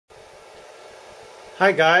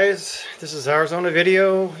Hi guys, this is Arizona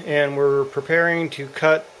Video, and we're preparing to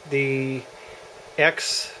cut the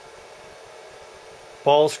X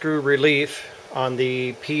ball screw relief on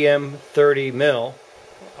the PM-30 mill,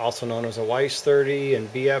 also known as a Weiss 30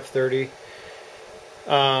 and BF-30.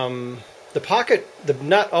 The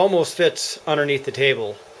nut almost fits underneath the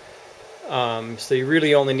table, so you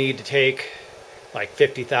really only need to take like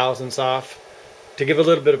 50 thousandths off. To give a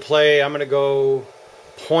little bit of play, I'm going to go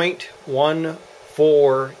 0.14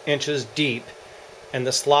 inches deep, and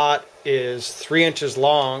the slot is 3 inches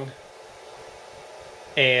long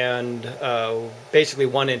and basically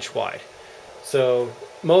 1 inch wide. So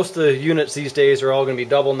most of the units these days are all going to be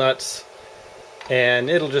double nuts, and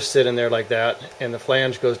it'll just sit in there like that, and the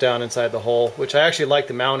flange goes down inside the hole, which I actually like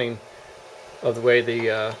the mounting of the way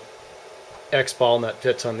the X ball nut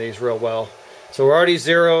fits on these real well. So we're already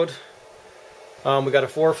zeroed. We got a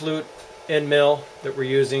 4-flute end mill that we're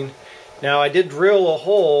using. Now I did drill a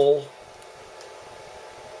hole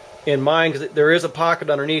in mine because there is a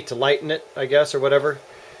pocket underneath to lighten it, I guess, or whatever.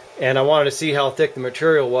 And I wanted to see how thick the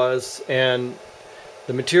material was. And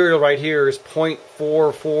the material right here is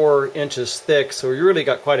 0.44 inches thick, so we really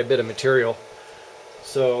got quite a bit of material.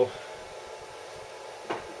 So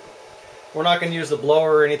we're not going to use the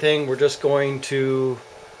blower or anything. We're just going to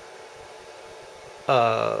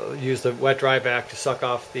use the wet dry vac to suck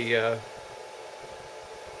off the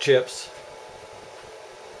chips.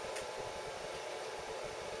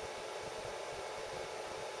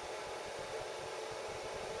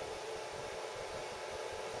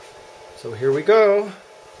 So here we go.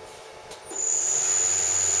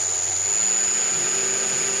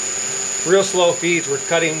 Real slow feeds. We're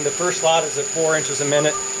cutting, the first slot is at 4 inches a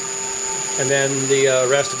minute, and then the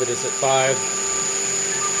rest of it is at 5.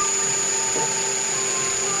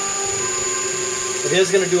 It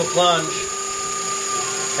is going to do a plunge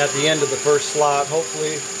at the end of the first slot.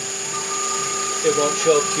 Hopefully it won't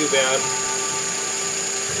choke too bad.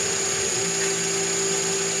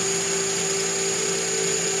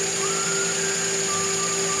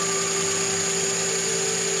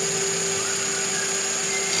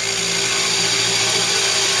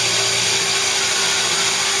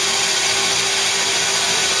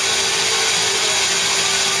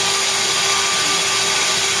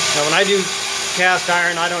 Now when I do cast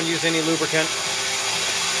iron, I don't use any lubricant.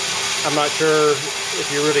 I'm not sure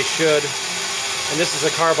if you really should. And this is a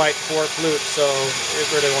carbide 4-flute, so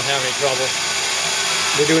it really won't have any trouble.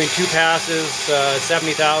 We're doing 2 passes,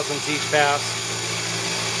 70 thousandths each pass.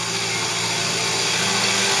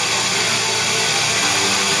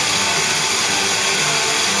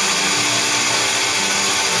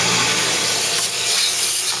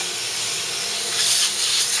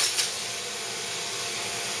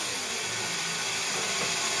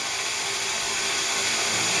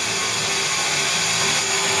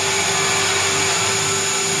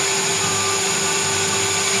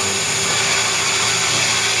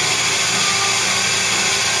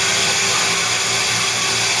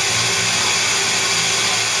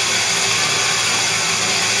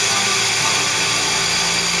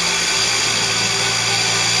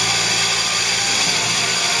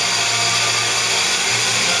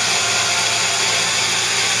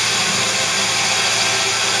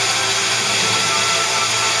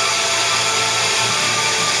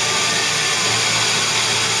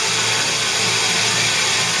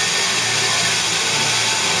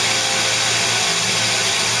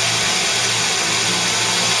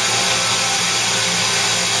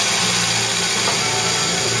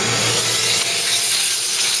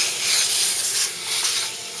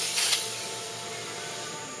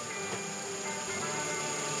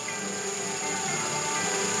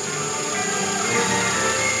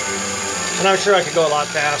 And I'm sure I could go a lot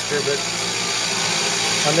faster, but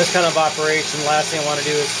on this kind of operation, the last thing I want to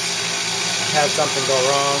do is have something go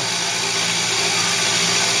wrong.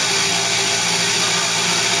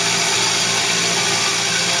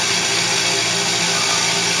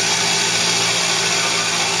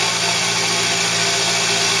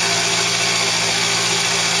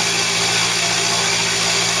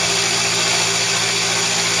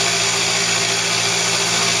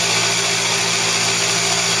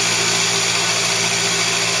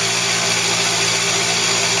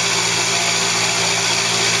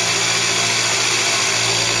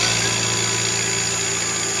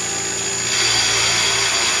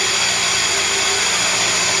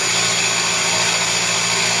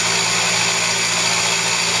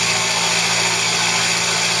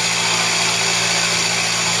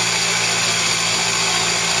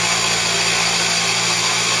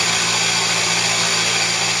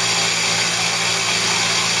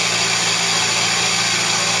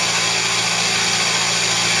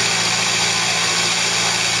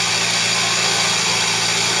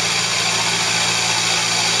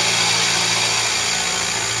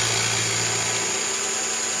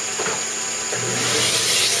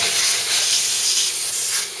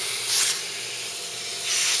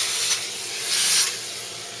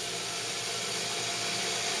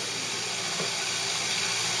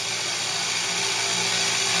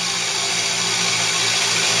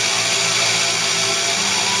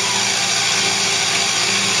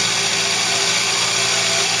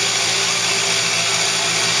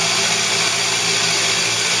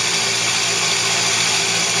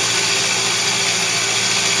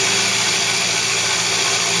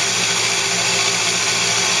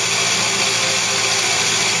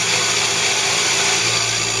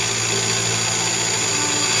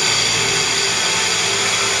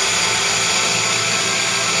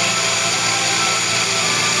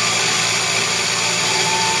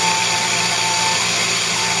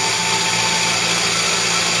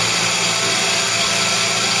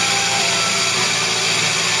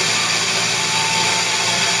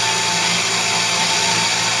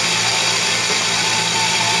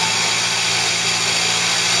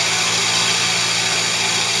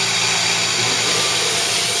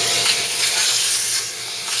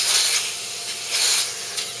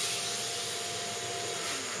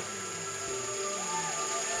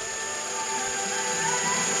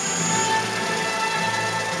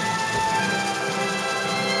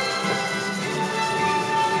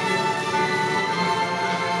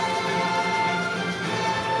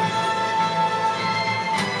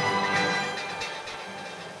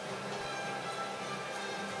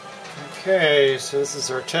 Okay, so this is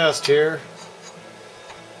our test here.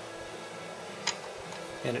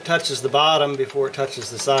 And it touches the bottom before it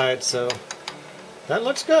touches the side, so that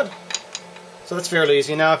looks good. So that's fairly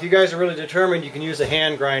easy. Now if you guys are really determined, you can use a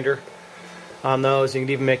hand grinder on those. You can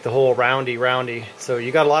even make the hole roundy. So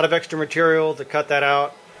you got a lot of extra material to cut that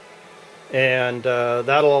out, and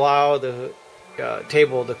that'll allow the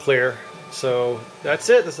table to clear. So that's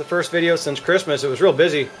it. That's the first video since Christmas. It was real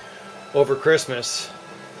busy over Christmas.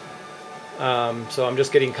 So I'm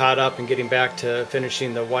just getting caught up and getting back to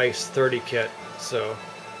finishing the Weiss 30 kit. So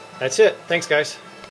that's it. Thanks, guys.